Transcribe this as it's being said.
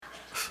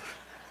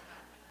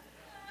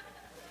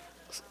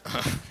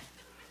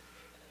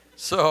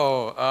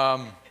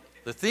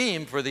The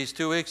theme for these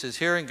 2 weeks is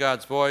hearing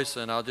God's voice,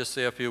 and I'll just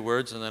say a few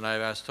words, and then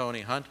I've asked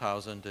Tony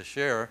Hunthausen to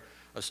share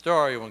a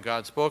story when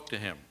God spoke to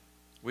him.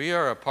 We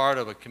are a part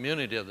of a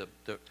community,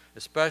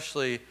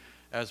 especially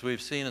as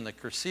we've seen in the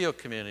Cursillo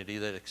community,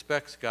 that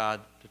expects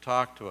God to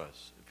talk to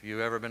us. If you've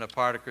ever been a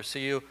part of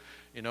Cursillo,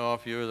 you know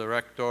if you're the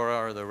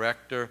rectora or the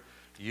rector,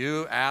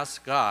 you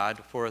ask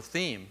God for a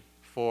theme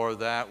for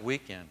that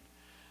weekend.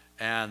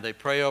 And they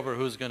pray over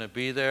who's going to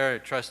be there.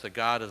 They trust that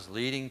God is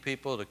leading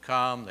people to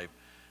come. They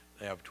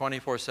have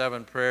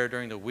 24/7 prayer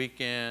during the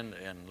weekend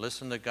and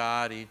listen to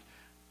God.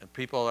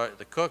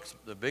 The cooks,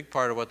 the big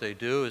part of what they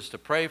do is to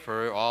pray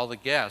for all the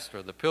guests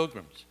or the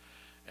pilgrims.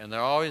 And they're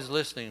always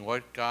listening.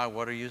 God,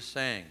 what are you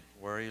saying?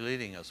 Where are you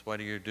leading us? What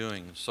are you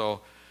doing?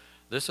 So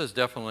this is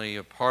definitely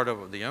a part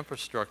of the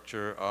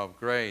infrastructure of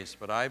grace.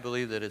 But I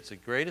believe that it's the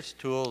greatest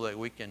tool that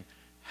we can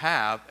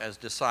have as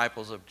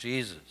disciples of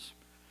Jesus.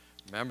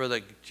 Remember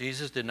that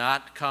Jesus did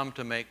not come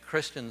to make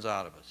Christians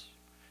out of us.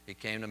 He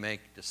came to make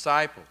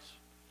disciples.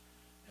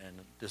 And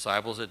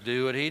disciples that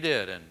do what he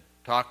did and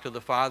talk to the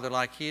Father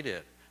like he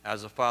did.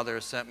 As the Father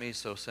has sent me,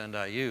 so send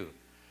I you.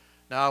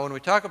 Now, when we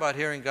talk about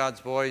hearing God's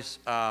voice,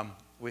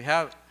 we've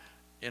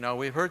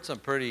heard some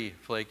pretty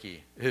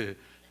flaky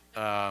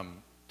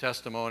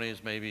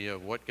testimonies maybe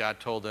of what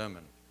God told them.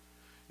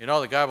 And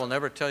the God will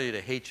never tell you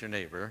to hate your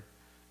neighbor.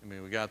 I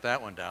mean, we got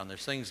that one down.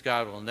 There's things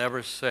God will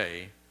never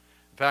say.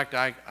 In fact,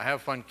 I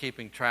have fun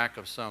keeping track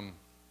of some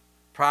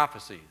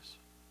prophecies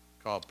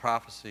called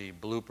prophecy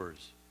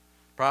bloopers.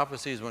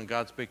 Prophecies when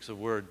God speaks a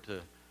word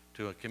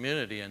to a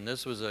community. And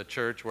this was a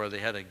church where they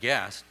had a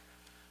guest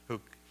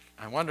who,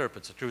 I wonder if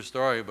it's a true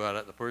story,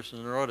 but the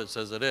person who wrote it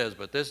says it is.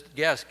 But this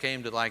guest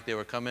came to they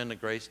were coming to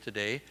Grace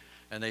Today,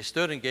 and they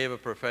stood and gave a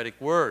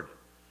prophetic word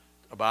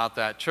about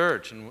that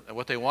church. And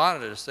what they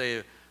wanted to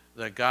say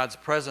that God's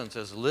presence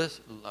has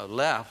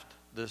left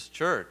this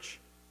church.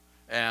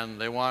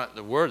 And they want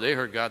the word, they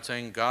heard God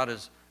saying, God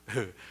has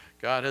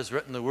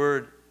written the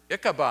word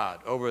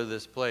Ichabod over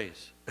this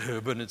place.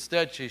 But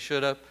instead she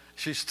stood up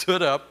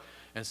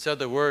and said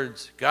the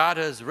words, God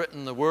has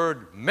written the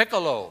word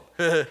Michelob.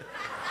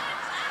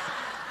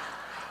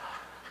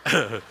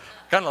 Kind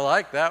of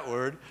like that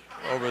word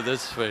over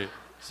this face.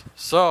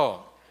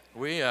 So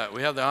we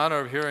have the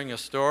honor of hearing a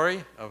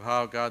story of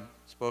how God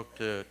spoke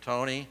to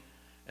Tony.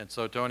 And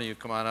so Tony, you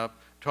come on up.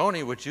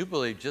 Tony, would you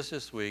believe just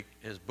this week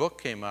his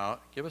book came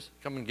out.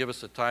 Come and give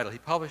us the title. He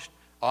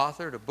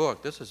authored a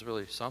book. This is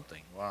really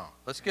something. Wow.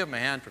 Let's give him a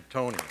hand for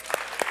Tony.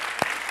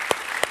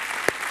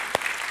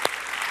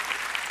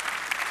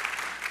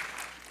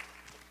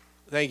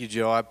 Thank you,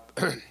 Joe.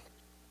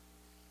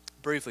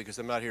 Briefly, because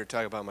I'm not here to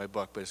talk about my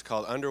book, but it's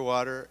called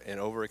Underwater and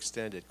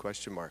Overextended, ?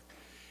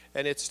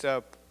 And it's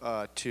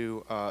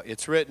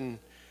it's written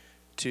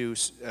to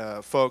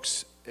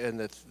folks, and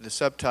the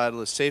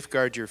subtitle is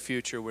Safeguard Your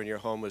Future When Your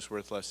Home is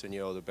Worth Less Than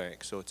You Owe the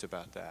Bank. So it's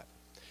about that.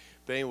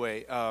 But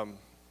anyway,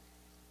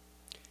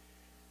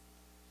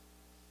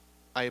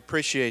 I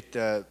appreciate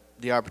the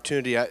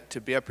opportunity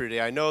to be up here today.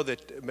 I know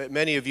that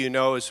many of you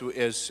know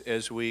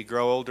as we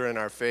grow older in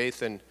our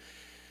faith and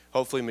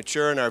hopefully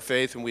mature in our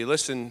faith, and we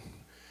listen,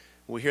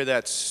 we hear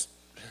that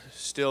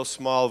still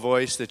small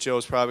voice that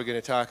Joe's probably going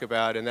to talk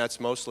about, and that's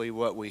mostly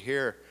what we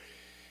hear.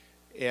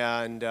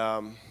 And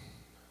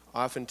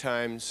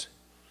oftentimes,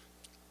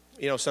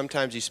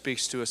 sometimes he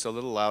speaks to us a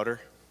little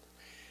louder.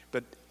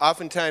 But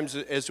oftentimes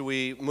as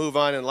we move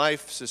on in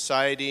life,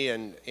 society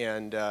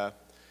and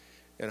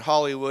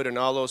Hollywood and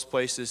all those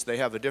places, they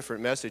have a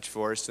different message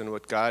for us than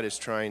what God is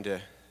trying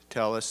to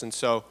tell us. And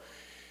so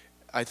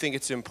I think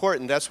it's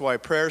important. That's why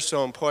prayer is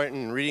so important,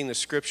 and reading the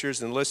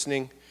scriptures and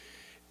listening.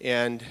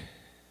 And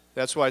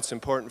that's why it's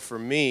important for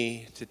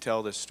me to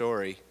tell this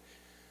story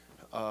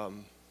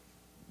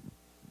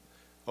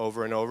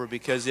over and over,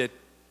 because it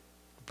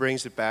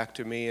brings it back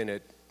to me and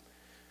it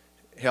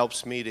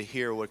helps me to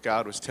hear what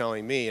God was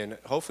telling me. And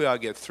hopefully I'll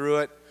get through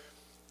it.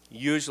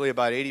 Usually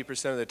about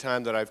 80% of the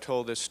time that I've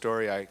told this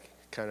story, I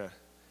kind of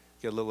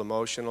get a little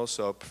emotional,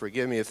 so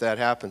forgive me if that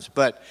happens.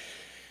 But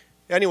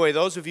anyway,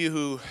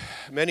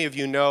 many of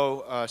you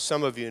know,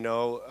 some of you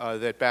know,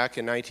 that back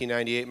in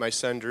 1998, my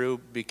son Drew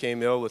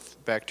became ill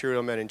with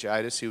bacterial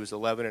meningitis. He was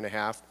 11 and a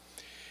half.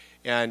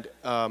 And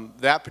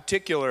that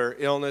particular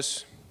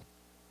illness,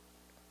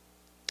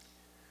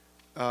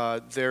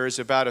 there is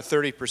about a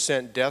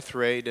 30% death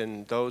rate,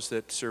 and those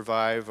that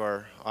survive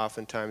are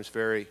oftentimes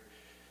very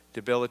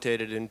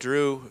debilitated. And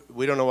Drew,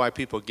 we don't know why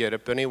people get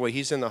it, but anyway,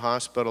 he's in the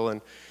hospital,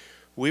 and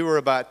we were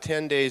about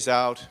 10 days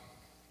out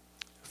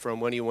from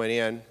when he went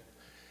in.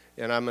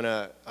 And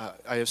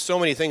I have so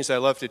many things I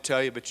love to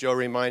tell you, but Joe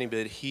reminded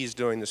me that he's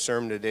doing the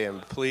sermon today,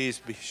 and please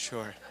be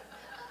sure.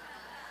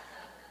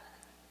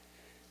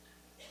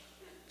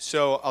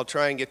 So I'll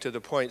try and get to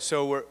the point.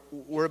 So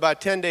we're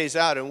about 10 days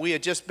out, and we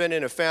had just been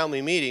in a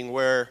family meeting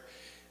where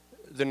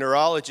the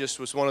neurologist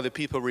was one of the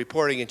people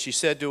reporting, and she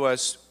said to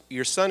us,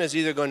 your son is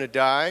either going to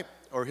die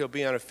or he'll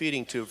be on a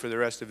feeding tube for the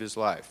rest of his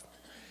life.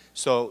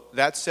 So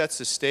that sets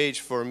the stage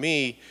for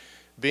me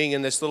being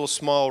in this little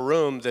small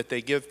room that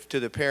they give to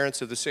the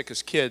parents of the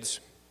sickest kids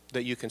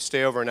that you can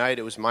stay overnight.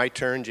 It was my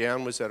turn.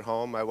 Jan was at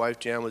home. My wife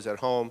Jan was at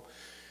home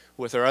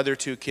with our other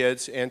two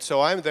kids. And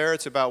so I'm there.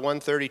 It's about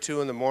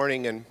 1:32 in the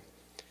morning,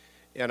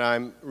 and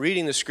I'm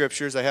reading the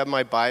scriptures. I have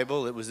my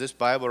Bible. It was this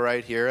Bible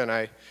right here.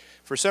 And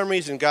for some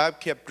reason, God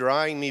kept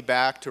drawing me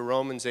back to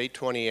Romans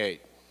 8:28,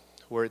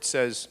 where it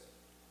says,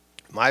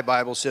 my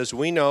Bible says,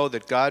 we know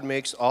that God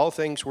makes all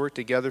things work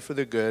together for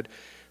the good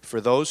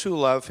for those who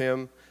love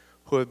him,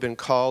 who have been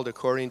called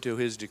according to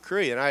his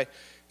decree. And I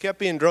kept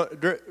being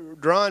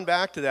drawn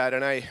back to that.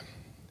 And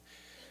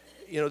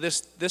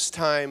this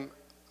time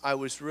I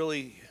was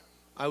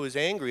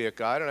angry at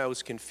God, and I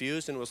was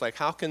confused, and was like,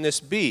 how can this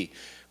be?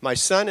 My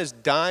son is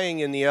dying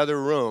in the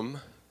other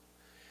room,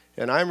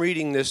 and I'm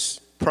reading this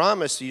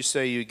promise you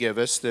say you give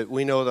us, that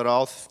we know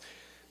that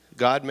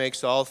God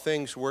makes all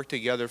things work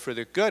together for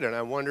the good, and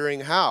I'm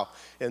wondering how.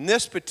 In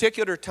this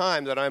particular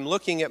time that I'm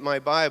looking at my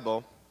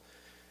Bible,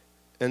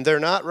 and they're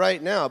not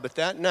right now, but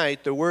that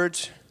night, the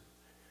words,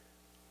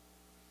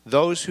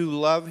 those who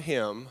love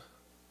him,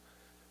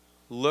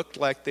 looked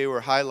like they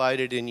were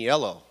highlighted in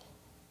yellow.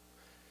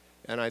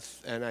 And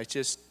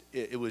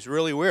it was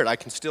really weird. I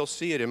can still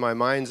see it in my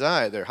mind's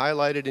eye. They're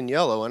highlighted in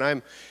yellow.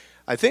 And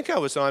I think I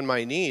was on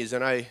my knees,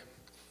 and I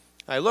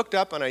looked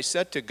up and I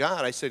said to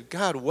God, I said,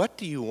 God, what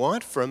do you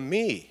want from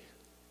me?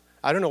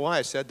 I don't know why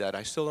I said that.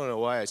 I still don't know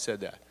why I said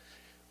that.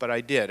 But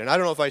I did. And I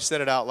don't know if I said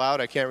it out loud.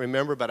 I can't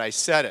remember, but I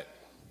said it.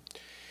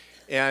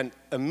 And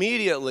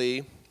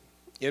immediately,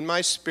 in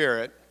my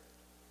spirit,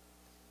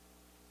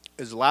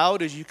 as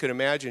loud as you could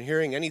imagine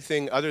hearing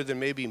anything other than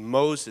maybe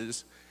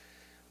Moses,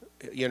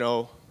 in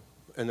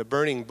the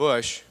burning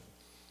bush,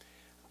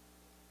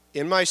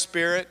 in my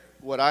spirit,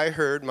 what I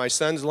heard, my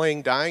son's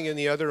laying dying in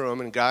the other room,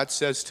 and God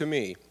says to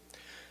me,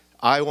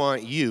 I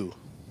want you.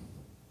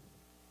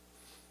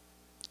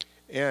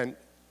 And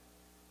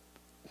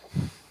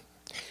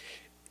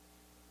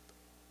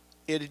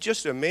it is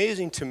just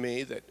amazing to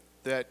me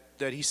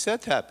that he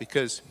said that,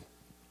 because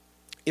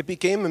it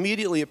became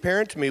immediately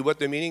apparent to me what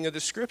the meaning of the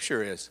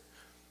scripture is.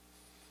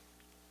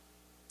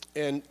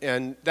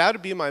 And that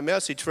would be my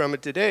message from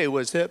it today,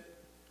 was that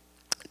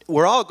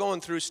we're all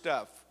going through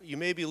stuff. You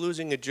may be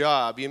losing a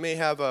job. You may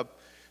have a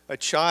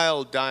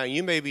child dying.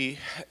 You may be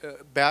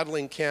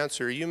battling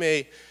cancer. You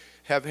may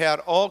have had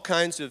all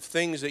kinds of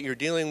things that you're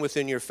dealing with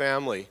in your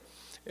family.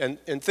 And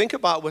think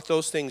about what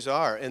those things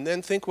are. And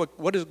then think,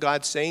 what is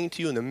God saying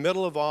to you in the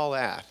middle of all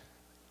that?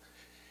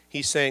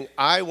 He's saying,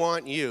 I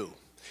want you.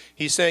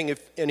 He's saying,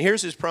 and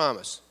here's his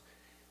promise.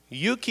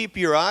 You keep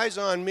your eyes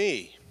on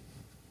me,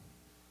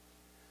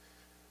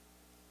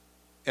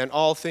 and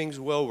all things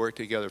will work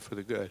together for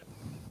the good.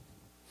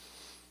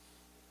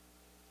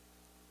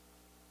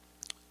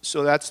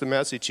 So that's the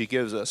message he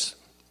gives us.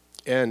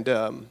 And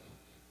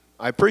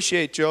I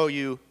appreciate, Joe,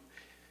 you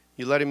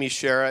letting me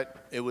share it.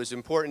 It was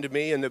important to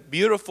me. And the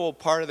beautiful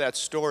part of that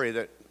story,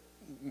 that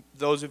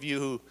those of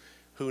you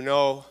who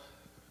know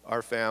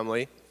our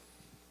family,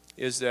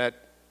 is that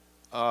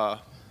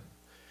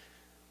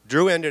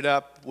Drew ended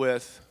up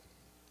with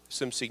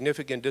some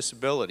significant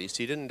disabilities.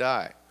 He didn't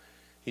die.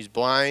 He's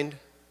blind.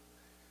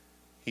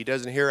 He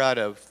doesn't hear out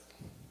of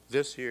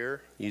this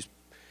ear. He's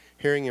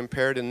hearing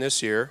impaired in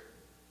this ear.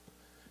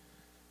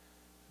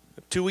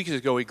 2 weeks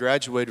ago, he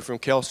graduated from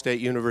Cal State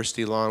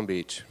University, Long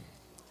Beach.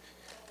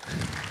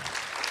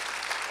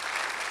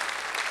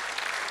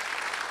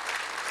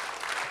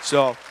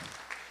 So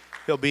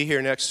he'll be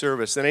here next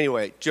service. And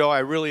anyway, Joe, I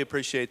really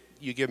appreciate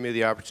you giving me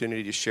the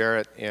opportunity to share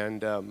it.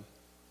 And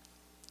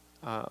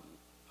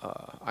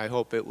I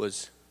hope it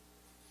was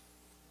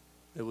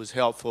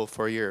helpful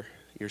for your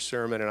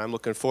sermon. And I'm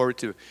looking forward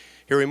to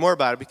hearing more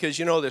about it, because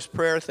this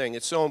prayer thing,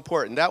 it's so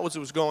important. That was what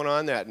was going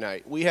on that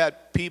night. We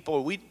had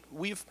people, we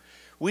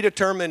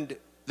determined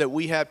that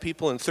we had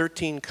people in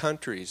 13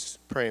 countries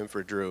praying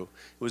for Drew.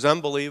 It was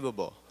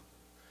unbelievable.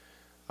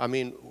 I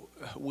mean,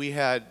 we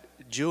had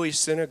Jewish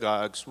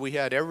synagogues. We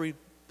had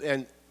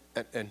and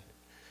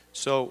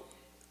so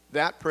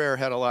that prayer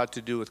had a lot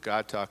to do with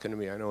God talking to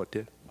me. I know it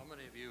did. How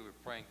many of you were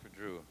praying for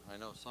Drew? I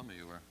know some of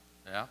you were.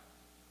 Yeah?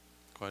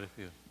 Quite a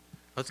few.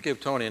 Let's give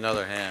Tony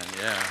another hand.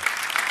 Yeah.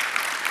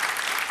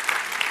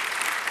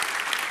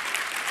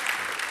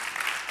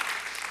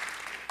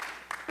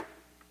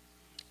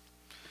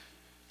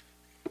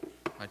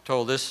 I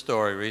told this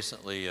story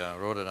recently,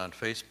 wrote it on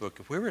Facebook.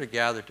 If we were to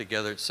gather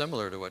together, it's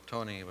similar to what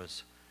Tony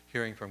was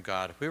hearing from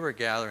God. If we were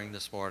gathering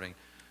this morning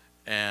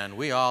and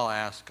we all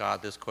asked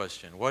God this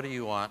question, what do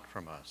you want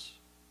from us?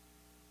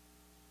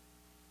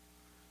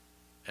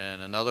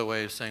 And another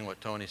way of saying what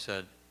Tony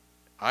said,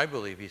 I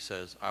believe he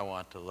says, I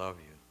want to love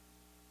you.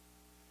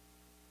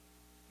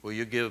 Will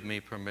you give me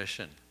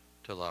permission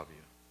to love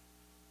you?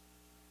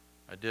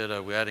 I did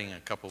a wedding a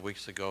couple of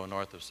weeks ago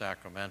north of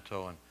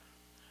Sacramento, and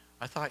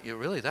I thought,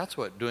 that's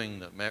what doing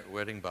the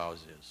wedding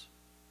vows is.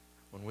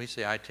 When we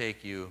say, I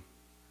take you,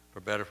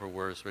 for better, for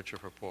worse, richer,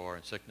 for poor,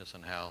 in sickness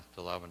and health,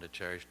 to love and to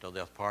cherish till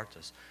death parts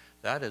us,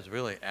 that is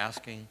really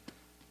asking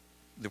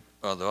the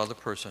other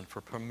person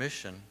for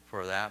permission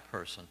for that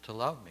person to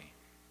love me.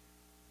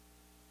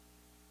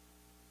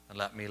 and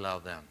let me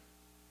love them.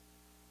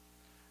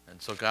 And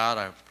so, God,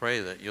 I pray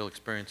that you'll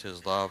experience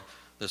his love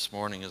this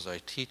morning as I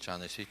teach on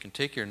this. You can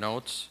take your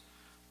notes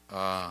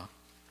out.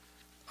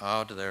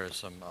 There's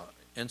some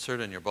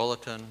insert in your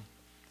bulletin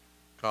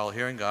called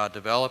Hearing God,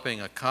 Developing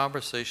a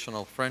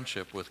Conversational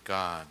Friendship with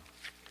God.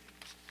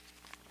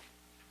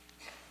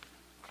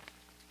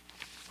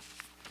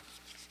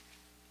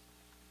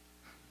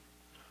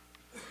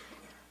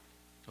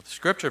 The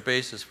scripture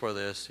basis for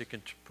this, you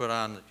can put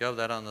on, you have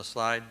that on the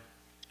slide.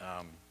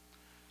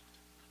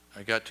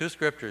 I got two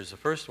scriptures. The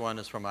first one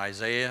is from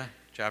Isaiah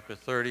chapter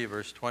 30,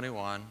 verse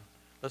 21.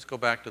 Let's go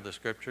back to the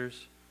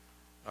scriptures.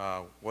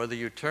 Whether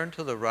you turn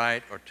to the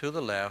right or to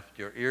the left,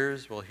 your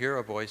ears will hear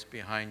a voice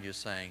behind you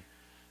saying,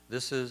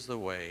 this is the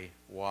way,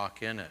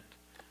 walk in it.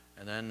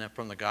 And then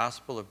from the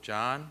Gospel of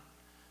John,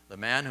 the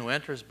man who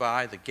enters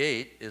by the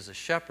gate is a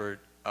shepherd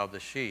of the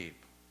sheep.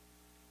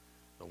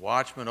 The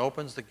watchman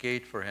opens the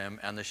gate for him,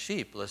 and the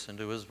sheep listen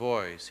to his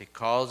voice. He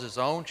calls his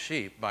own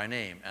sheep by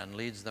name and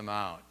leads them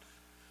out.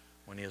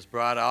 When he has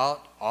brought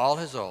out all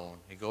his own,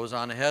 he goes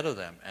on ahead of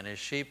them, and his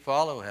sheep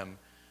follow him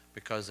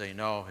because they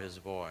know his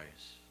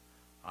voice.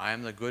 I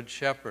am the good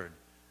shepherd.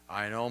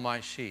 I know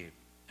my sheep,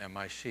 and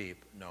my sheep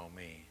know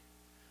me.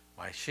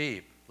 My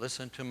sheep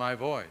listen to my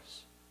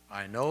voice.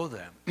 I know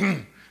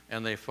them,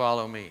 and they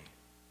follow me.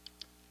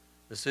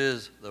 This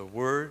is the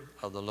word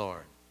of the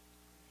Lord.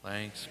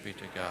 Thanks be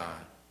to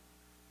God.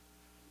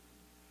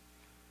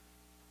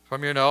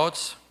 From your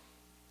notes,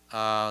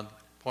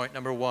 point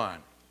number 1.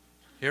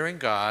 Hearing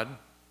God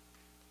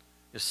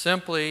is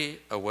simply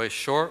a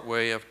short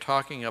way of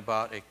talking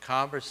about a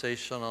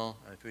conversational,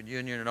 if you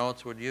in your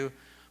notes, would you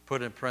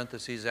put in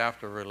parentheses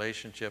after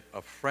relationship,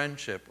 a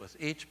friendship with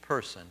each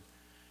person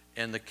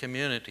in the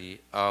community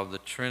of the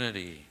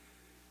Trinity.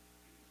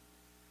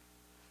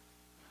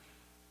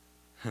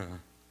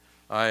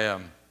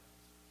 I've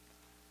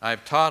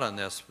taught on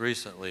this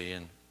recently,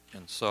 and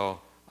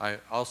so I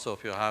also,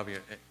 if you'll have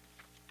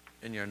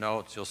in your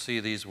notes, you'll see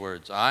these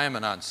words. I am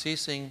an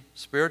unceasing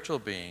spiritual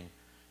being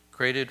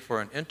created for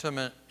an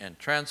intimate and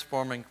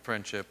transforming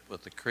friendship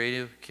with the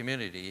creative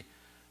community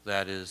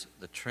that is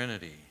the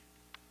Trinity.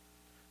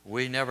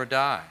 We never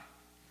die.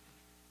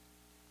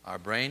 Our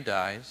brain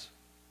dies,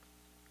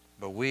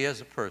 but we as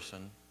a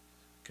person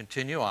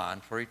continue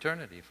on for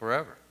eternity,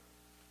 forever.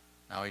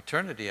 Now,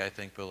 eternity, I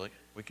think,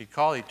 we could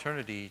call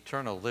eternity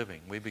eternal living.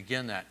 We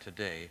begin that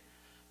today.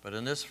 But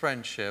in this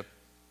friendship,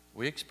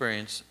 we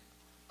experience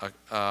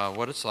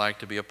what it's like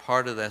to be a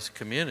part of this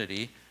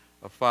community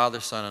of Father,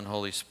 Son, and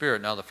Holy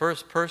Spirit. Now, the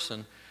first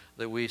person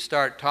that we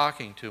start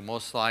talking to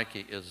most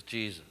likely is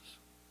Jesus.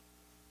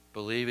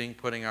 Believing,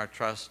 putting our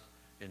trust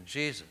in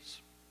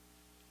Jesus.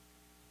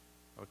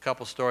 A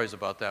couple stories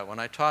about that. When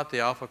I taught the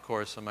Alpha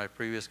course in my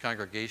previous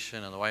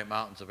congregation in the White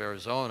Mountains of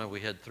Arizona, we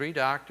had 3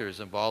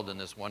 doctors involved in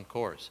this one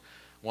course.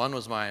 One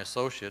was my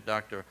associate,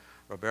 Dr.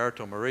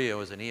 Roberto Maria,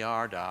 was an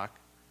ER doc.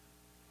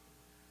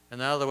 And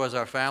the other was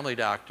our family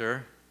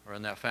doctor, or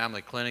in that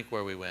family clinic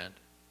where we went,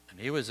 and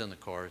he was in the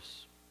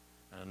course.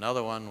 And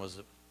another one was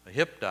a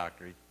hip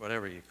doctor,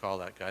 whatever you call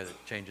that guy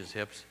that changes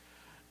hips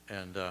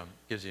and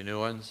gives you new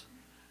ones.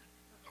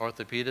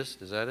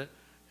 Orthopedist, is that it?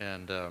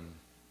 And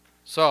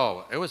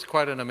so it was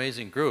quite an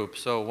amazing group.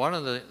 So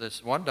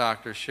this one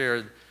doctor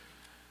shared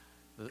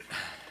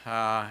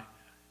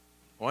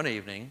one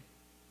evening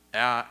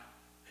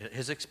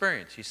his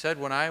experience. He said,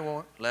 when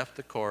I left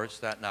the course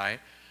that night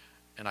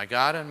and I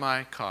got in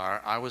my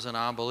car, I was an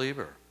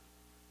unbeliever.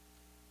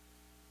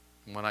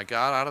 When I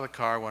got out of the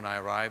car, when I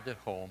arrived at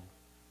home,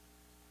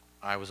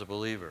 I was a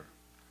believer.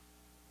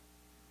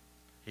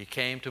 He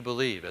came to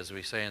believe, as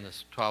we say in the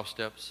 12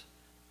 steps,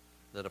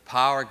 that a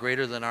power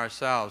greater than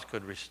ourselves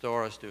could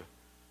restore us to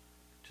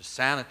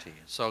sanity.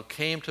 So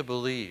came to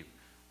believe.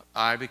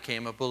 I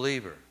became a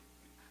believer.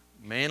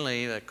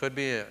 Mainly, that could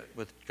be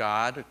with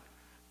God,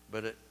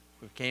 but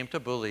we came to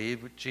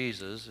believe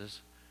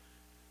Jesus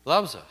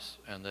loves us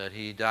and that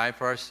he died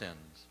for our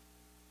sins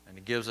and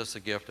he gives us the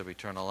gift of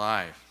eternal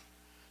life.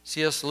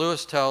 C.S.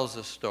 Lewis tells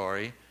the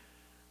story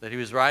that he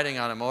was riding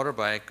on a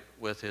motorbike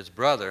with his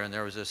brother, and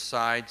there was this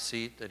side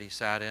seat that he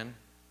sat in. And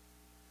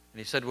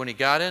he said when he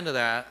got into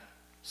that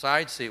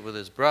side seat with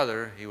his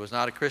brother, he was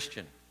not a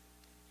Christian.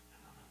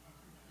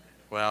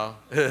 Well,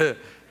 that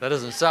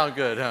doesn't sound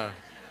good, huh?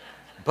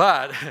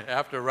 But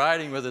after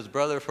riding with his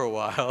brother for a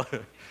while,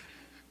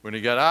 when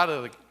he got out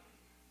of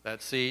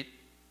that seat,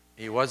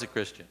 he was a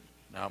Christian.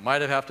 Now, it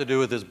might have to do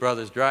with his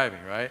brother's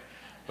driving, right?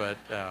 But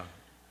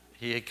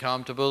he had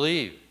come to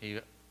believe.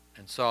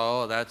 And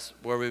so that's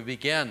where we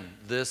begin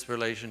this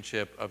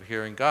relationship of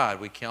hearing God.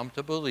 We come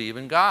to believe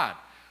in God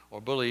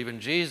or believe in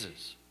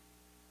Jesus.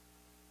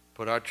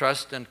 Put our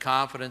trust and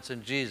confidence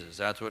in Jesus.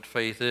 That's what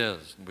faith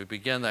is. We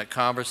begin that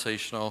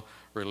conversational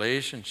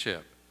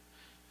relationship.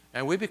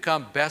 And we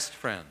become best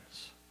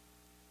friends.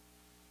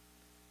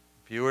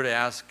 If you were to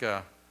ask,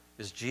 if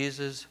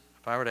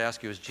I were to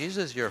ask you, is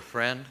Jesus your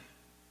friend?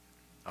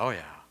 Oh,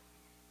 yeah.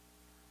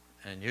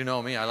 And you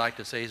know me, I like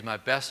to say he's my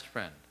best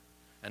friend.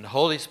 And the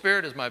Holy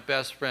Spirit is my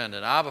best friend.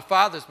 And Abba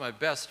Father is my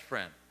best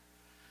friend.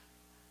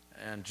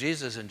 And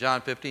Jesus in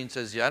John 15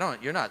 says,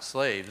 you're not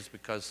slaves,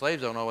 because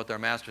slaves don't know what their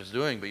master's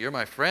doing, but you're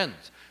my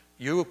friends.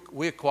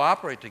 We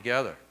cooperate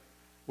together.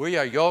 We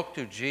are yoked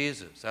to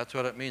Jesus. That's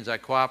what it means. I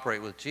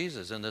cooperate with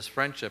Jesus in this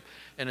friendship.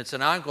 And it's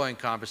an ongoing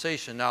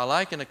conversation. Now,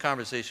 like in a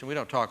conversation, we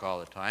don't talk all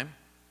the time.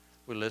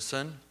 We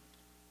listen.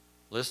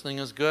 Listening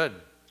is good.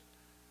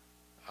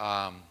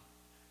 And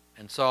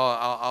so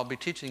I'll be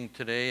teaching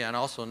today and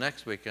also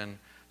next week in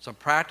some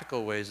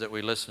practical ways that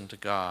we listen to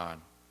God.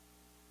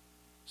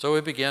 So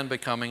we begin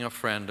becoming a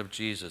friend of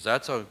Jesus.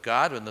 That's how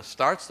God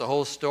starts the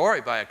whole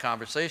story by a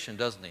conversation,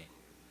 doesn't he?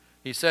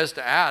 He says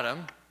to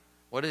Adam,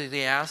 what did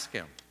he ask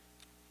him?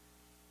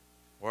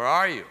 Where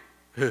are you?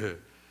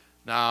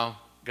 Now,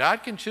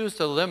 God can choose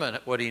to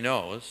limit what he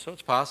knows, so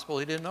it's possible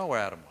he didn't know where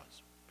Adam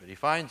was. But he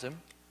finds him.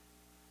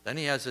 Then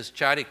he has this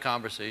chatty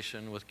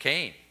conversation with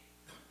Cain.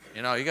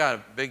 You know, you got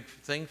a big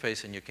thing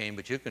facing you, Cain,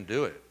 but you can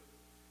do it.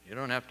 You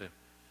don't have to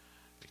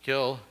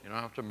kill. You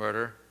don't have to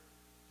murder.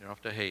 You don't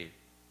have to hate.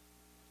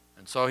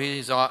 And so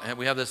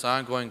we have this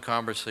ongoing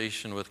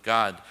conversation with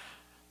God.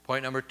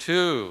 Point number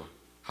 2,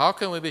 how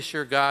can we be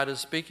sure God is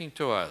speaking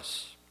to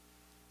us?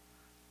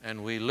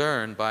 And we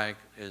learn by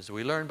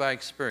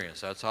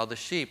experience. That's how the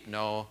sheep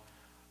know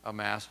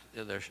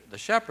the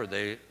shepherd.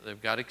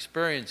 They've got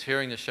experience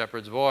hearing the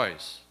shepherd's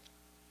voice.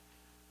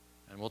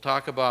 And we'll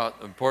talk about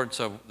the importance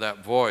of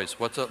that voice.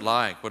 What's it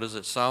like? What does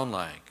it sound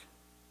like?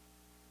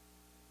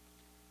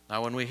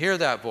 Now, when we hear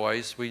that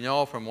voice, we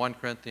know from 1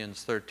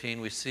 Corinthians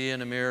 13, we see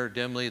in a mirror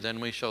dimly, then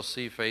we shall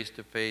see face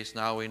to face.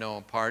 Now we know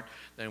in part,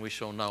 then we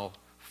shall know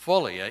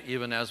fully,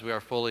 even as we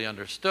are fully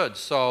understood.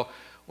 So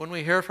when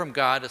we hear from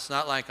God, it's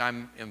not like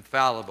I'm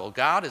infallible.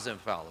 God is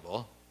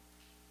infallible,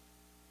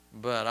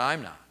 but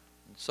I'm not.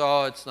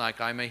 So it's like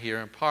I may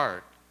hear in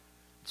part.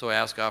 So I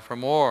ask God for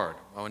more.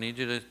 I need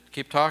you to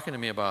keep talking to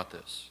me about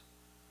this.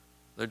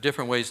 There are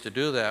different ways to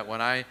do that. When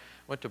I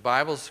went to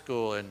Bible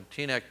school in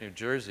Teaneck, New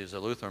Jersey, as a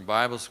Lutheran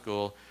Bible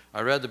school,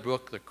 I read the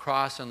book The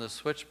Cross and the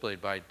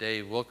Switchblade by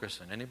Dave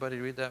Wilkerson. Anybody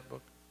read that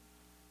book?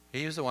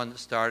 He was the one that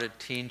started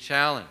Teen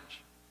Challenge.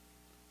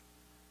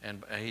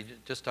 And he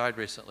just died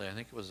recently. I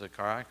think it was a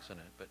car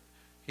accident. But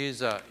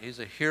he's a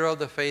hero of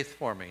the faith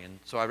for me. And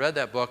so I read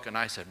that book and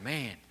I said,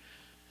 man,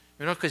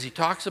 you know, because he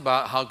talks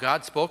about how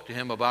God spoke to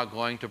him about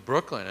going to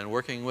Brooklyn and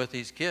working with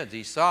these kids.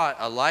 He saw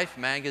a Life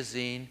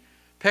magazine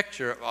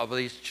picture of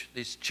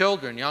these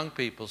children, young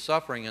people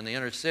suffering in the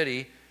inner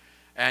city,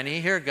 and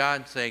he heard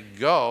God say,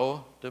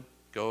 go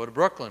to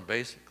Brooklyn,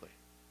 basically.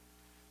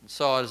 And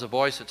so as a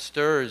voice that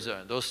stirs,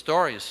 those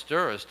stories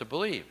stir us to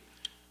believe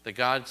that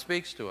God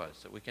speaks to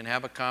us, that we can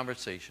have a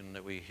conversation,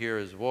 that we hear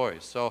his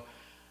voice. So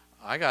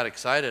I got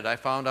excited. I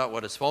found out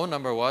what his phone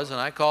number was, and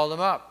I called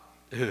him up.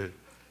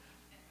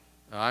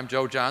 I'm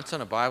Joe Johnson,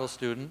 a Bible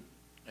student,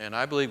 and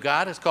I believe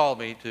God has called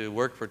me to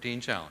work for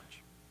Teen Challenge.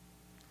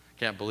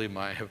 Can't believe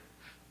my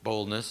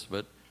boldness,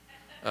 but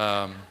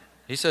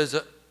he says,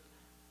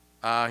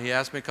 he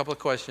asked me a couple of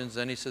questions,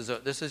 then he says,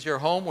 this is your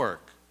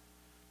homework.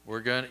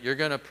 You're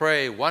going to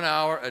pray 1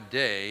 hour a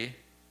day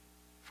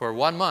for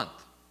 1 month,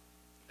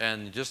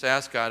 and just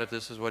ask God if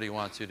this is what he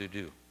wants you to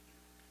do.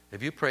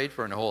 Have you prayed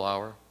for a whole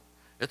hour?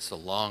 It's a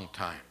long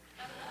time.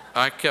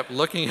 I kept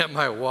looking at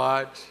my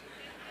watch,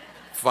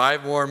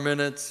 5 more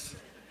minutes,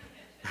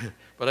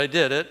 but I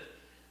did it,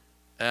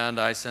 and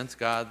I sensed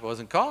God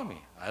wasn't calling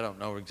me. I don't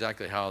know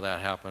exactly how that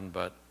happened,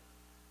 but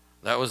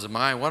that was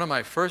one of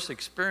my first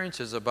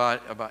experiences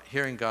about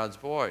hearing God's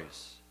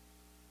voice.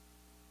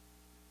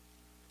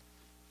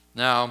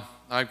 Now,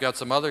 I've got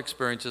some other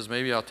experiences.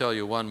 Maybe I'll tell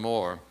you one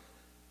more.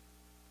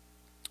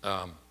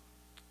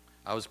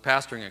 I was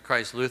pastoring at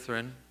Christ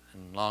Lutheran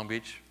in Long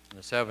Beach in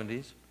the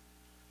 70s,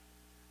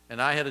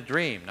 and I had a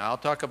dream. Now, I'll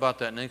talk about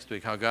that next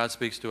week, how God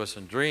speaks to us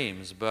in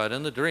dreams. But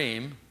in the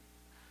dream,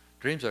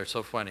 dreams are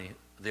so funny.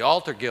 The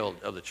altar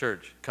guild of the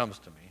church comes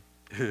to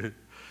me.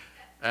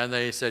 And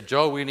they said,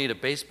 Joe, we need a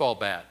baseball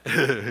bat.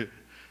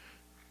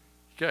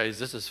 Guys,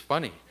 this is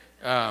funny.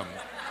 Now,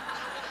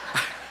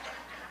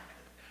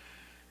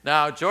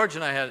 George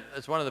and I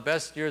it's one of the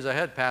best years I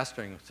had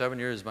pastoring. 7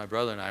 years my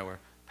brother and I were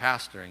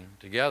pastoring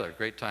together.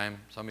 Great time.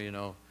 Some of you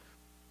know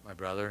my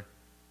brother.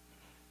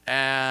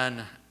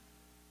 And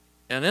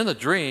in the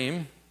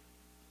dream,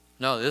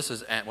 when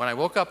I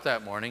woke up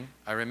that morning,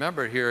 I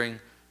remember hearing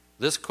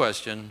this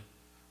question.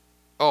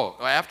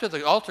 After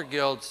the altar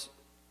guilds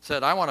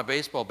said, I want a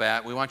baseball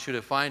bat, we want you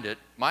to find it.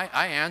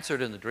 I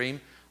answered in the dream,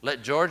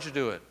 let George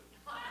do it.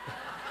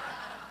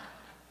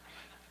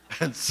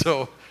 And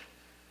so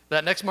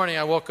that next morning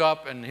I woke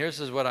up, and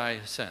here's what I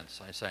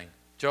sensed. I sang,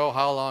 Joe,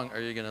 how long are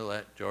you going to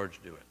let George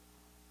do it?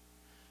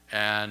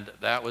 And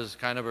that was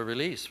kind of a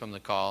release from the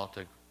call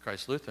to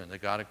Christ Lutheran,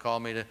 that God had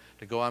called me to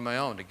go on my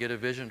own, to get a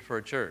vision for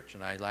a church.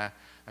 And I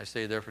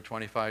stayed there for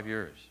 25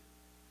 years.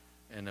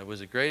 And it was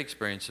a great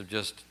experience of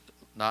just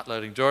not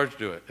letting George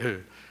do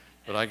it.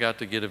 But I got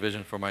to get a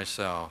vision for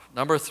myself.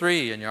 Number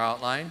 3 in your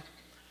outline,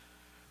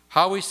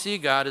 how we see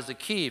God is the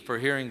key for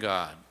hearing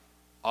God.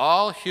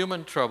 All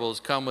human troubles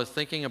come with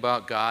thinking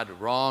about God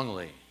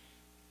wrongly.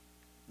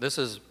 This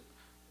is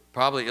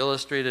probably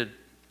illustrated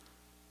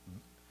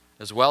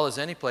as well as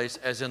any place,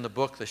 as in the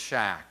book The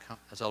Shack.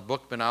 Has the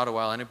book been out a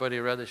while? Anybody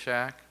read The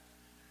Shack?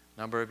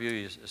 A number of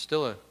you. It's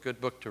still a good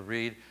book to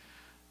read.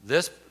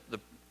 The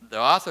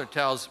author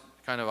tells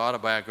kind of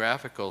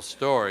autobiographical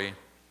story,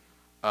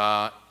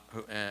 and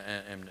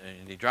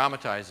he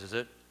dramatizes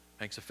it,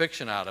 makes a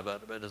fiction out of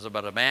it. But it's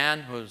about a man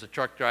who was a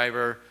truck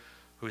driver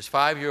whose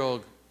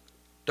 5-year-old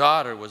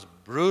daughter was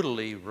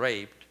brutally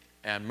raped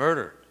and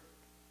murdered.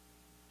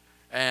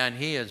 And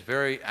he is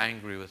very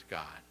angry with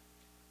God.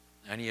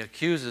 And he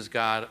accuses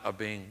God of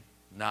being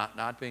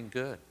not being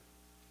good.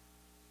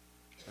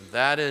 And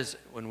that is,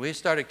 when we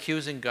start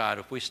accusing God,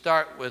 if we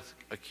start with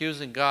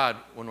accusing God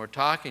when we're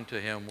talking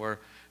to him,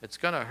 it's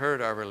going to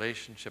hurt our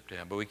relationship to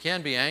him. But we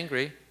can be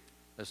angry.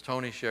 As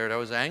Tony shared, I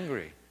was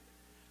angry.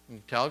 We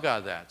can tell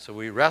God that. So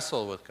we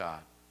wrestle with God.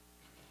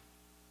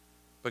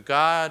 But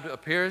God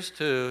appears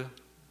to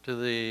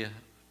the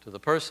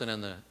person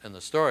in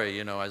the story,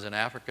 as an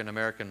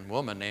African-American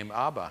woman named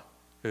Abba.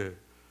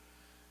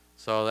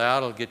 So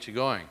that'll get you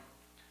going.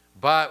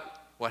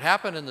 But what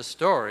happened in the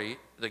story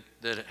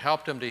that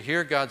helped him to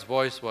hear God's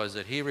voice was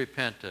that he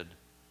repented.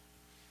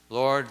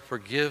 Lord,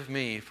 forgive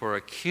me for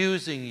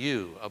accusing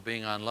you of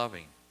being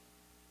unloving.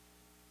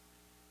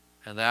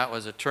 And that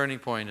was a turning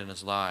point in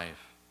his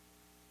life.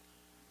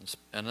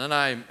 And then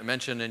I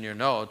mentioned in your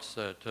notes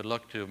to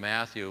look to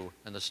Matthew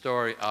and the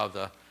story of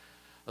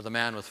the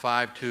man with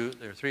 5, 2.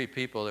 There were 3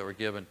 people that were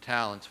given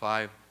talents,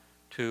 5,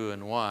 2,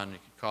 and 1. You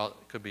could call it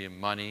could be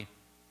money.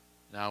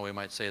 Now we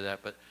might say that.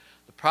 But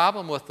the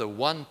problem with the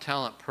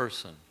 1-talent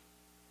person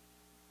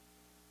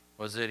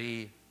was that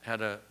he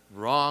had a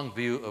wrong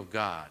view of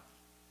God.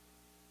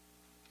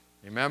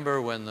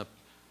 Remember when the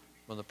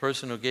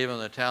person who gave him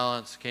the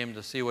talents came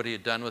to see what he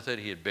had done with it,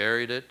 he had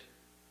buried it?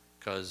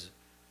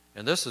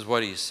 And this is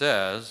what he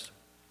says,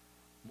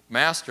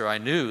 Master, I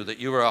knew that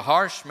you were a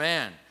harsh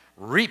man,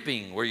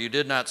 reaping where you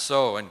did not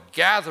sow and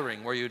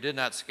gathering where you did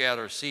not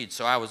scatter seed.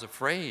 So I was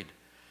afraid,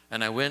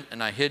 and I went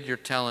and I hid your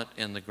talent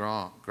in the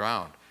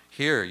ground.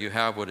 Here you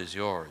have what is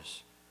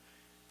yours.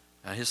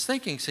 Now his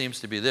thinking seems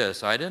to be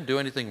this: I didn't do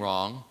anything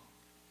wrong,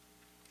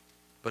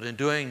 but in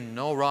doing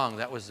no wrong,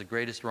 that was the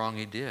greatest wrong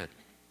he did,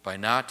 by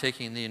not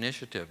taking the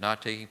initiative,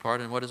 not taking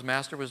part in what his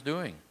master was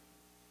doing.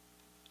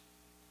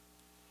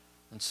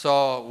 And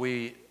so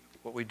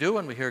what we do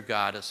when we hear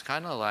God is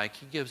kind of like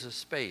he gives us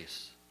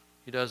space.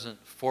 He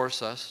doesn't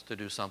force us to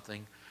do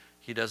something.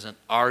 He doesn't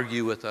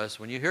argue with us.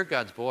 When you hear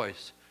God's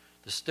voice,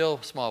 the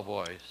still small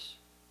voice,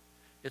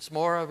 it's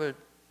more of a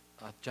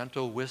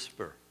gentle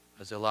whisper,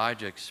 as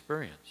Elijah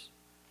experienced.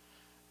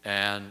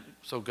 And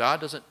so God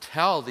doesn't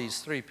tell these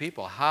 3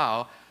 people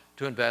how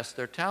to invest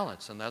their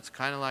talents. And that's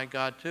kind of like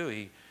God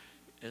too.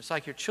 It's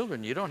like your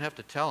children. You don't have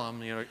to tell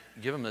them,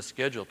 give them the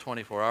schedule,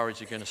 24 hours.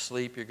 You're going to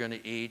sleep, you're going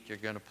to eat, you're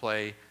going to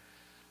play.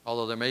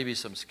 Although there may be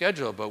some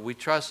schedule, but we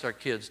trust our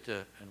kids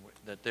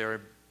that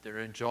they're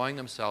enjoying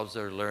themselves,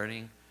 they're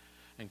learning.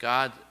 And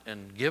God,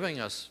 in giving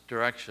us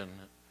direction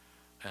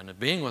and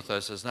being with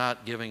us, is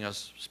not giving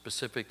us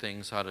specific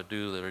things how to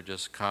do that are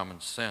just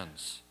common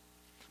sense.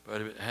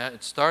 But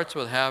it starts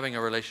with having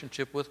a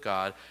relationship with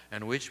God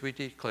in which we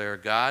declare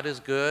God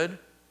is good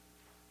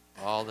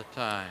all the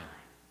time.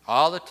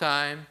 All the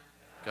time,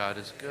 God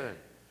is good.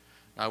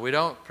 Now, we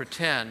don't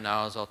pretend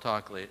now, as I'll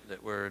talk later,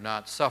 that we're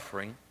not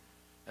suffering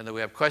and that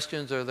we have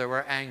questions or that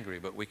we're angry,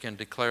 but we can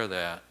declare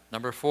that.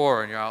 Number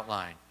 4 in your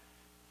outline.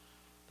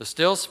 The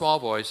still small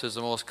voice is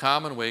the most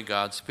common way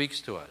God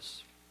speaks to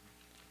us.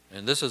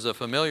 And this is a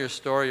familiar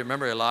story.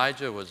 Remember,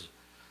 Elijah was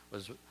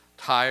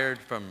tired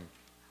from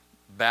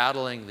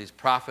battling these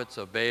prophets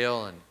of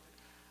Baal, and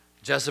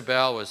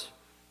Jezebel was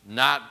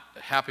not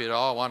happy at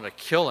all, wanted to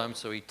kill him,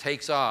 so he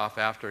takes off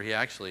after he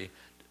actually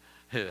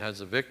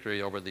has a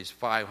victory over these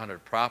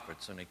 500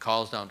 prophets, and he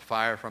calls down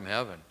fire from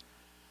heaven.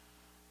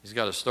 He's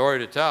got a story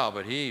to tell,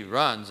 but he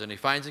runs and he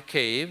finds a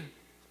cave,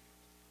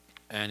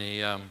 and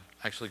he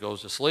actually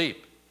goes to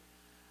sleep.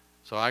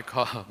 So I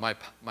call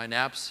my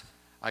naps,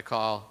 I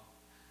call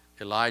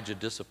Elijah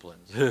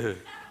disciplines.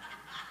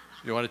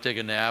 You want to take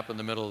a nap in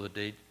the middle of the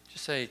day,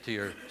 just say to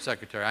your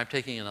secretary, I'm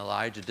taking an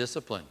Elijah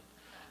discipline.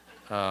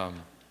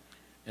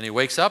 And he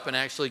wakes up and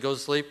actually goes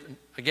to sleep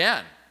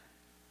again.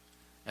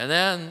 And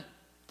then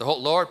the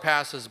whole Lord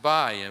passes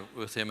by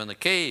with him in the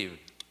cave.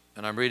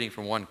 And I'm reading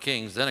from 1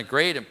 Kings. Then a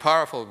great and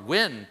powerful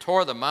wind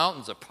tore the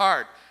mountains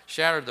apart,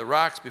 shattered the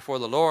rocks before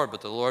the Lord,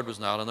 but the Lord was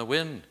not in the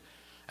wind.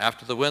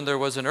 After the wind there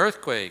was an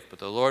earthquake, but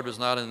the Lord was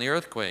not in the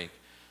earthquake.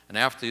 And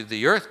after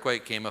the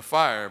earthquake came a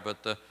fire,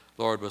 but the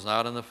Lord was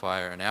not in the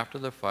fire. And after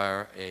the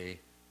fire, a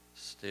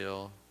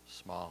still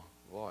small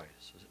voice,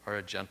 or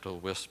a gentle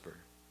whisper.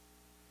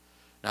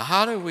 Now,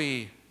 how do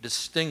we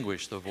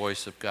distinguish the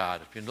voice of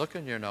God? If you look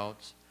in your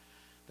notes,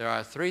 there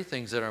are 3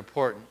 things that are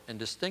important and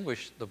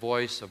distinguish the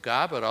voice of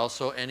God, but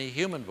also any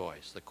human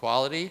voice: the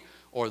quality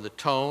or the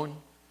tone,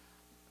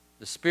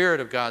 the spirit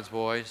of God's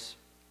voice,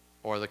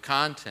 or the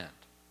content,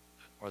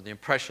 or the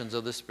impressions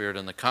of the Spirit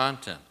and the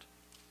content.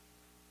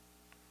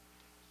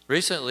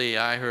 Recently,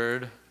 I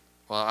heard,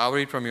 well, I'll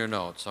read from your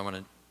notes. I'm going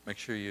to make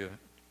sure you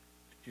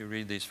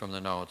read these from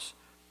the notes.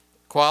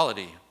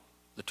 quality,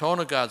 the tone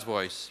of God's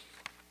voice,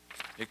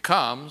 it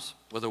comes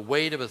with a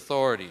weight of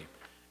authority.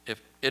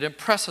 If it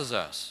impresses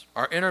us,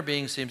 our inner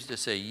being seems to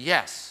say,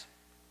 yes,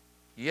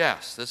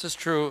 yes, this is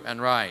true and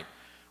right.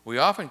 We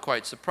are often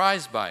quite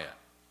surprised by it.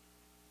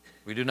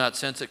 We do not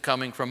sense it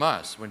coming from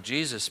us. When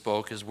Jesus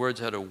spoke, his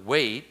words had a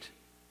weight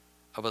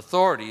of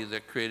authority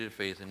that created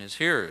faith in his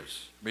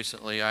hearers.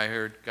 Recently, I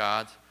heard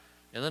God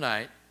in the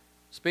night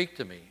speak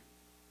to me.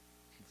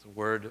 It's a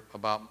word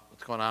about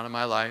what's going on in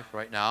my life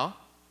right now.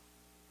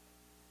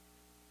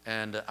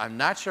 And I'm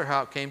not sure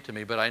how it came to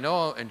me, but I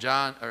know in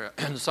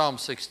Psalm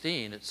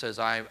 16, it says,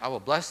 I will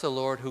bless the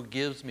Lord who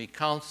gives me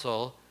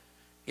counsel.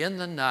 In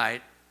the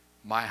night,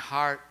 my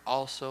heart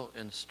also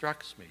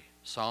instructs me.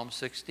 Psalm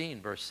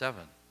 16, verse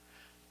 7.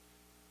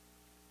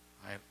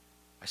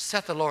 I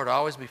set the Lord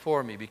always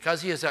before me.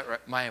 Because he is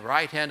at my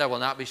right hand, I will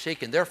not be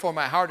shaken. Therefore,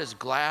 my heart is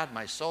glad,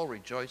 my soul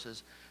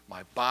rejoices,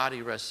 my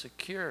body rests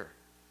secure.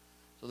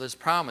 So this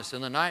promise,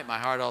 in the night, my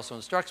heart also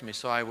instructs me.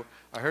 So I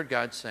heard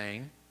God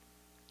saying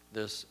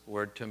this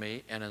word to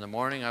me, and in the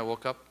morning I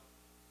woke up,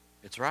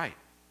 it's right.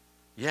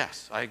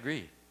 Yes, I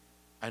agree.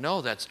 I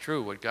know that's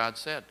true, what God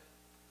said.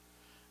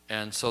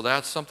 And so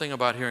that's something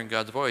about hearing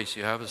God's voice.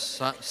 You have a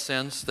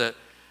sense that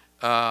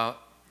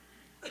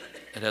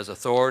it has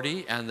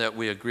authority and that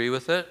we agree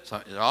with it.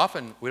 So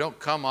often we don't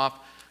come off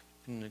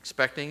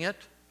expecting it.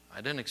 I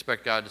didn't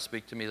expect God to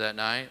speak to me that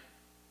night.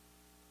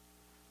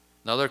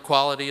 Another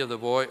quality of the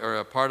voice, or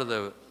a part of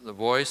the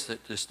voice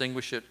that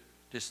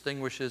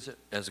distinguishes it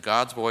as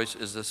God's voice,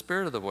 is the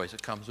spirit of the voice.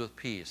 It comes with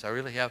peace. I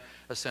really have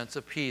a sense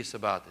of peace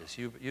about this.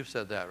 You've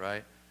said that,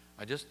 right?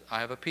 I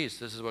have a peace.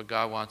 This is what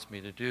God wants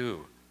me to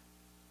do.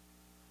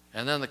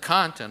 And then the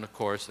content, of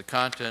course, the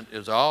content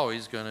is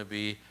always going to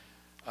be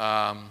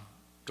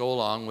go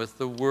along with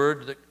the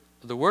word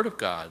of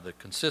God, the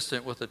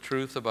consistent with the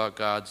truths about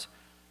God's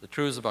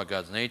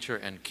nature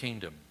and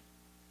kingdom.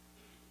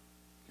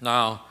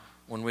 Now,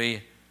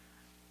 the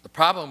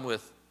problem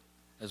with,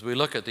 as we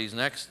look at these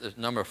next,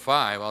 number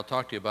 5, I'll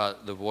talk to you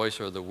about the voice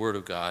or the word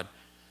of God.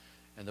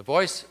 And the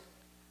voice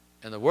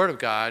and the word of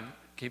God,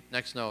 keep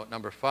next note,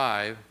 number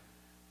 5,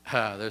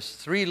 there's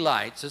 3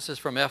 lights. This is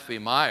from F.B.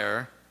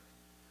 Meyer.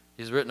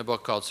 He's written a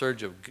book called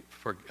Search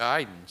for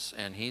Guidance,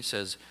 and he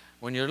says,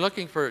 when you're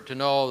looking to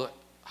know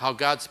how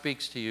God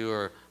speaks to you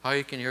or how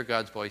you can hear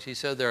God's voice, he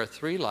said there are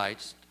 3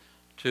 lights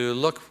to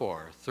look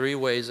for, 3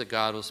 ways that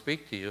God will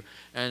speak to you,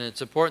 and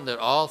it's important that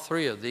all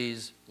 3 of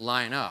these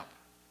line up.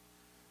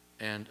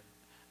 And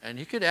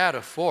you could add a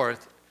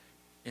 4th,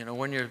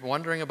 when you're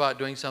wondering about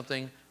doing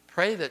something,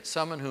 pray that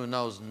someone who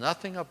knows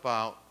nothing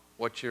about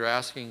what you're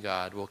asking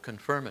God will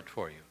confirm it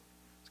for you.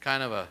 It's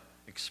kind of an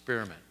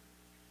experiment.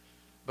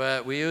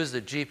 But we use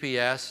the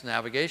GPS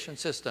navigation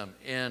system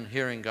in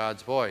hearing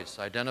God's voice,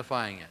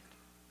 identifying it.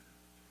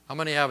 How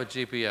many have a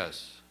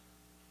GPS?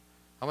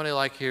 How many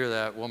like hear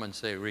that woman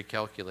say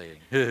recalculating?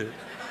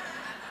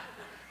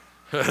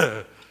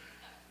 It's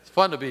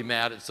fun to be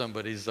mad at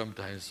somebody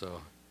sometimes.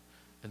 So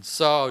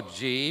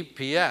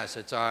GPS,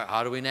 it's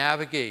how do we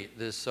navigate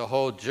this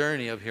whole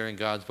journey of hearing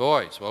God's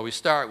voice? Well, we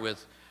start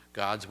with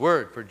God's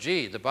word. For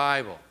G, the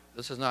Bible.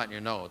 This is not in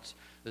your notes.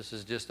 This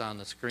is just on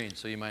the screen,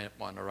 so you might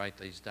want to write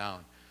these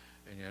down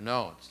in your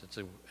notes.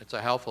 It's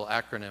a helpful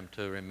acronym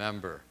to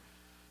remember.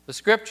 The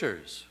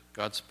Scriptures.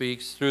 God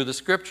speaks through the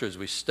Scriptures.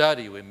 We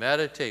study, we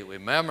meditate, we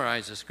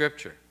memorize the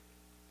Scripture.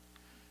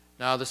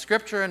 Now, the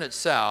Scripture in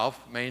itself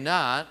may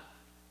not,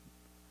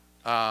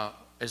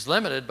 is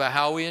limited by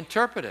how we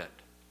interpret it.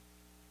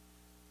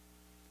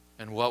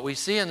 And what we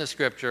see in the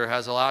Scripture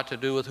has a lot to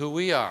do with who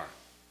we are.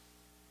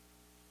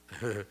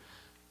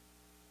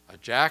 A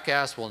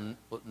jackass will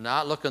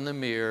not look in the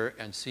mirror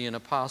and see an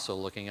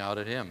apostle looking out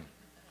at him.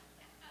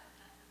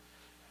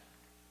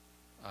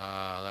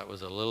 That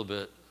was a little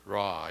bit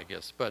raw, I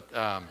guess. But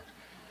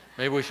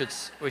maybe we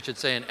should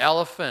say an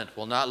elephant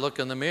will not look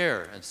in the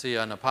mirror and see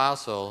an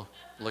apostle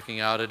looking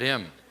out at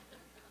him.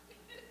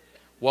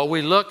 What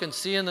we look and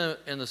see in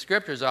the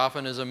Scriptures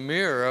often is a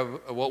mirror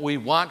of what we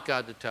want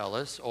God to tell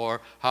us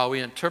or how we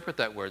interpret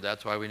that word.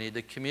 That's why we need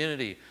the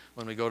community.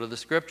 When we go to the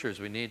Scriptures,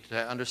 we need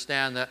to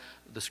understand that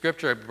the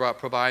Scripture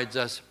provides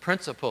us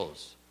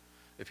principles.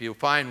 If you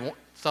find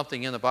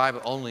something in the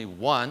Bible only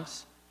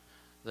once,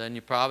 then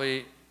you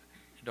probably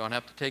don't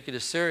have to take it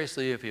as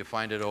seriously if you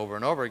find it over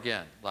and over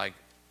again, like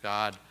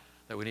God,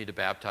 that we need to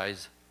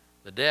baptize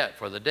the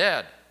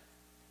dead,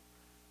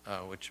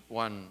 which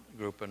one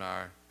group in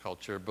our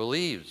culture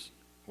believes.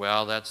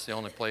 Well, that's the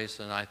only place,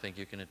 and I think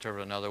you can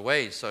interpret another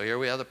way. So here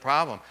we have the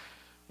problem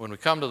when we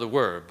come to the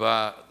Word.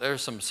 But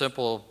there's some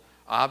simple,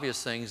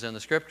 obvious things in the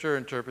Scripture,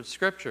 interpret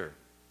Scripture.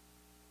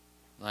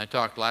 And I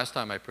talked last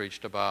time I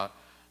preached about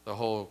the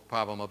whole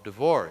problem of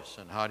divorce,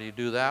 and how do you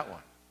do that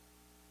one?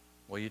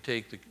 Well, you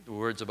take the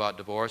words about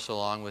divorce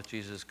along with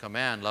Jesus'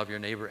 command, love your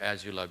neighbor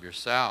as you love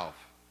yourself.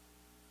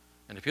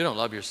 And if you don't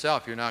love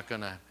yourself, you're not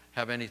going to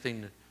have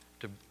anything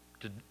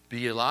to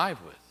be alive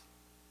with,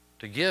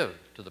 to give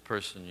to the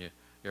person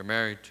you're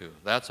married to.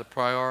 That's a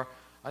prior.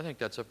 I think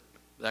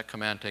that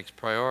command takes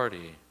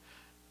priority.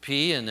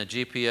 P in the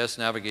GPS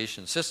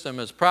navigation system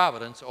is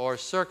providence or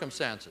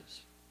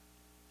circumstances.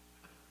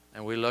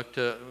 And we look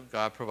to,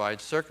 God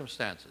provides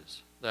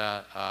circumstances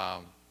that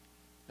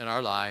in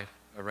our life,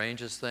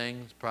 arranges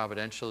things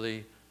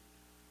providentially.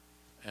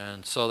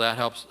 And so that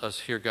helps us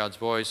hear God's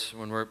voice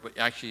when we're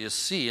actually, you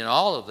see, in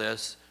all of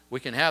this,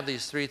 we can have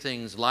these three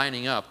things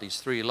lining up,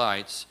 these three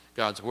lights,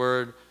 God's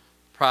Word,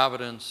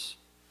 providence,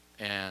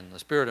 and the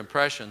Spirit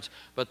impressions.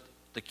 But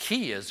the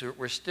key is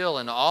we're still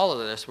in all of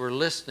this, we're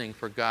listening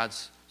for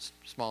God's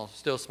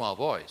still small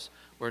voice.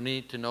 We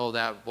need to know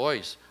that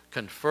voice,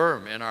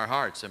 confirm in our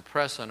hearts,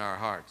 impress in our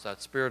hearts,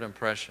 that Spirit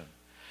impression.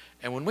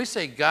 And when we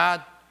say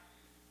God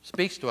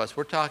speaks to us,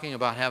 we're talking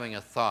about having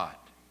a thought.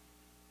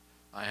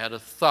 I had a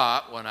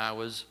thought when I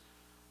was,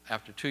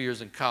 after 2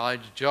 years in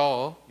college,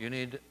 Joe,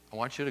 I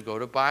want you to go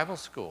to Bible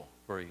school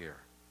for a year.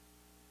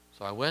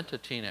 So I went to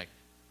Teaneck,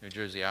 New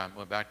Jersey. I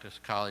went back to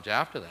college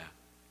after that.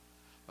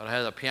 But I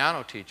had a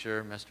piano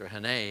teacher, Mr.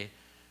 Hane,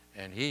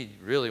 and he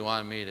really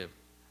wanted me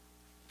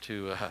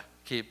to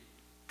keep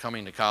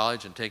coming to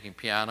college and taking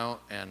piano,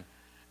 and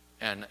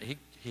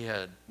he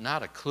had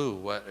not a clue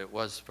what it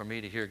was for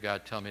me to hear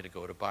God tell me to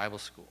go to Bible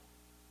school.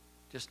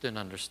 Just didn't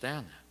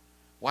understand that.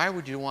 Why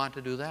would you want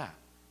to do that?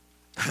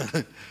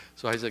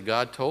 So I said,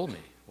 God told me.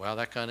 Well,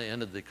 that kind of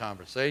ended the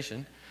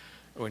conversation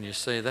when you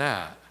say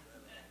that.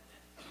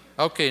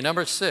 Okay,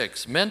 number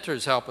 6,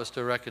 mentors help us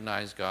to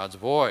recognize God's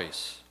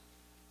voice.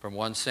 From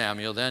 1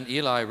 Samuel, then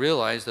Eli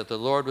realized that the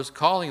Lord was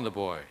calling the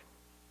boy.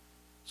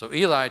 So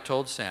Eli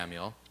told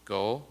Samuel,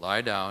 go,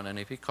 lie down, and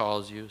if he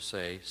calls you,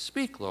 say,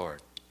 speak,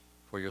 Lord,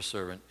 for your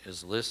servant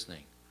is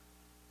listening.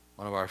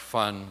 One of our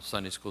fun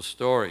Sunday school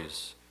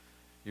stories.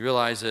 You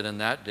realize that in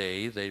that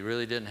day, they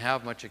really didn't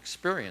have much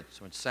experience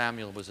when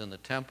Samuel was in the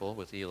temple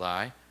with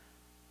Eli.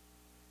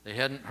 They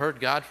hadn't heard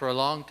God for a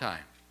long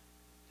time.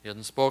 He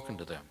hadn't spoken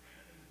to them.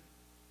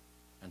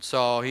 And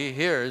so he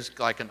hears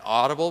like an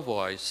audible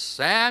voice,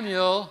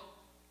 Samuel.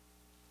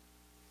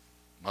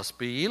 Must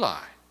be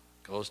Eli.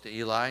 Goes to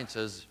Eli and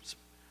says,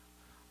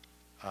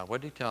 what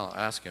did he tell him?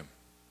 Ask him.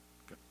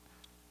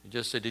 He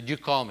just said, did you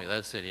call me?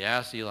 That's it. He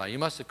asked Eli, you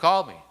must have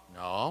called me.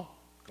 No.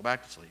 Go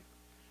back to sleep.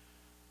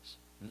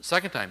 The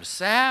second time,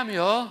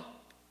 Samuel.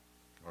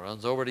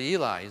 Runs over to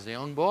Eli. He's the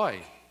young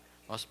boy.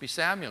 Must be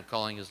Samuel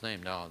calling his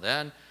name. No.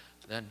 Then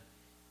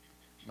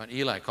but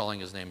Eli calling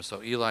his name.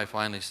 So Eli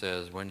finally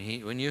says, when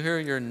you hear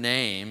your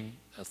name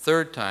a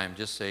third time,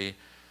 just say,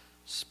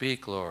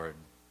 speak, Lord,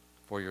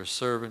 for your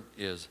servant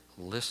is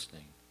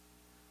listening.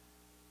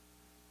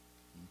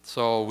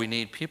 So we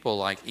need people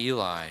like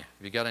Eli. Have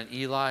you got an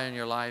Eli in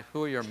your life?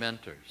 Who are your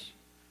mentors?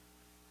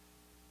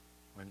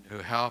 Who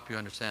help you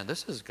understand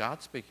this is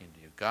God speaking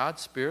to you.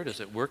 God's Spirit is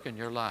at work in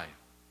your life.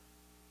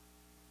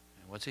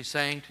 And what's He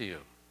saying to you?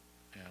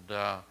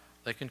 And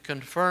they can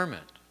confirm it.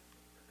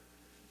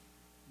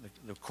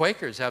 The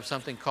Quakers have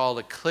something called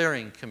a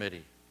clearing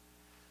committee.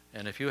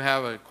 And if you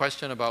have a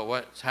question about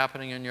what's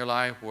happening in your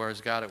life, where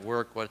is God at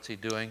work, what's He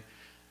doing,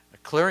 a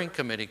clearing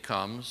committee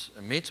comes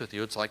and meets with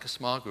you. It's like a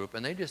small group,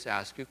 and they just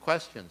ask you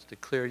questions to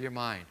clear your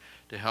mind,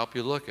 to help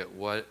you look at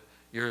what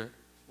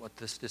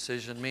this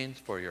decision means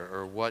for you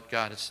or what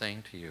God is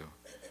saying to you.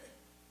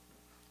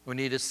 We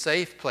need a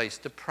safe place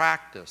to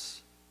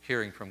practice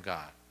hearing from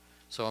God.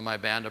 So in my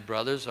band of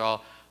brothers,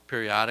 I'll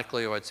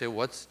periodically, I'd say,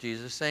 what's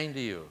Jesus saying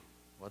to you?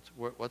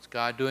 What's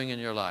God doing in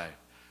your life?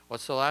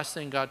 What's the last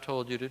thing God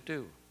told you to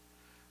do?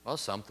 Well,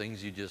 some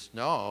things you just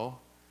know.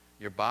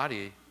 Your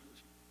body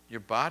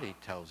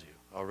tells you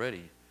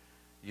already.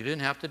 You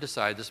didn't have to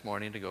decide this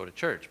morning to go to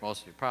church.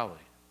 Most of you probably,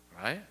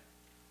 right?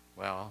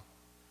 Well,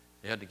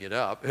 you had to get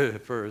up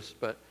first.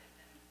 But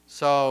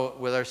so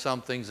there are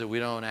some things that we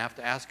don't have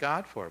to ask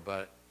God for.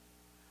 But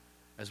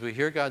as we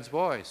hear God's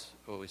voice,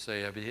 what we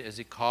say, has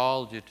He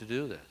called you to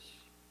do this?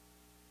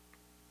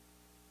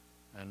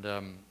 And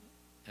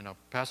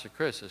Pastor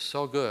Chris is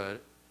so good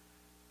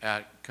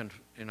at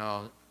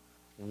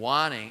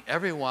wanting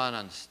everyone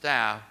on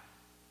staff,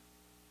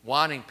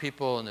 wanting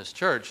people in this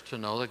church to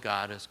know that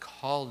God has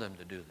called them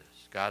to do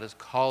this. God has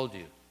called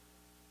you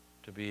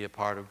to be a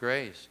part of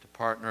Grace, to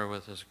partner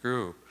with this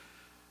group.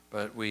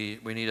 But we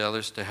need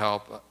others to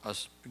help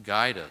us,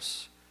 guide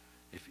us.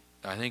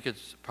 I think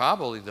it's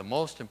probably the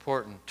most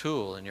important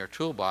tool in your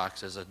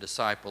toolbox as a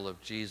disciple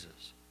of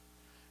Jesus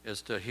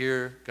is to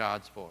hear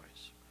God's voice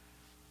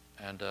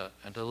and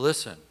to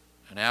listen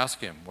and ask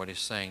Him what He's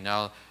saying.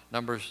 Now,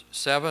 number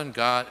 7,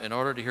 in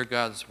order to hear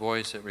God's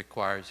voice, it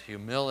requires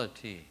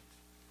humility.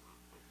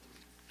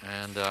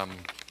 And I'm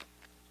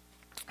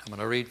going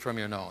to read from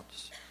your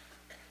notes.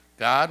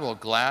 God will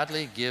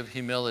gladly give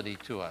humility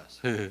to us.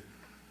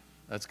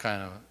 That's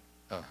kind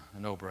of a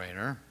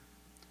no-brainer.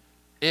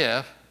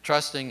 If,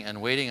 trusting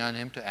and waiting on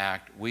Him to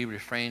act, we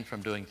refrain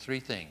from doing 3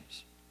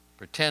 things.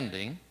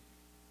 Pretending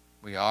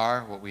we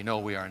are what we know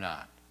we are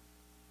not.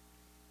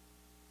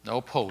 No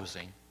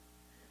posing.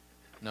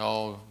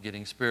 No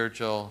getting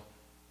spiritual.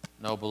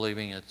 No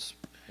believing it's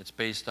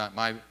based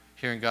on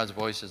hearing God's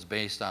voice is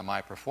based on my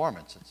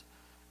performance.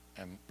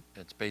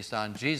 It's based on Jesus.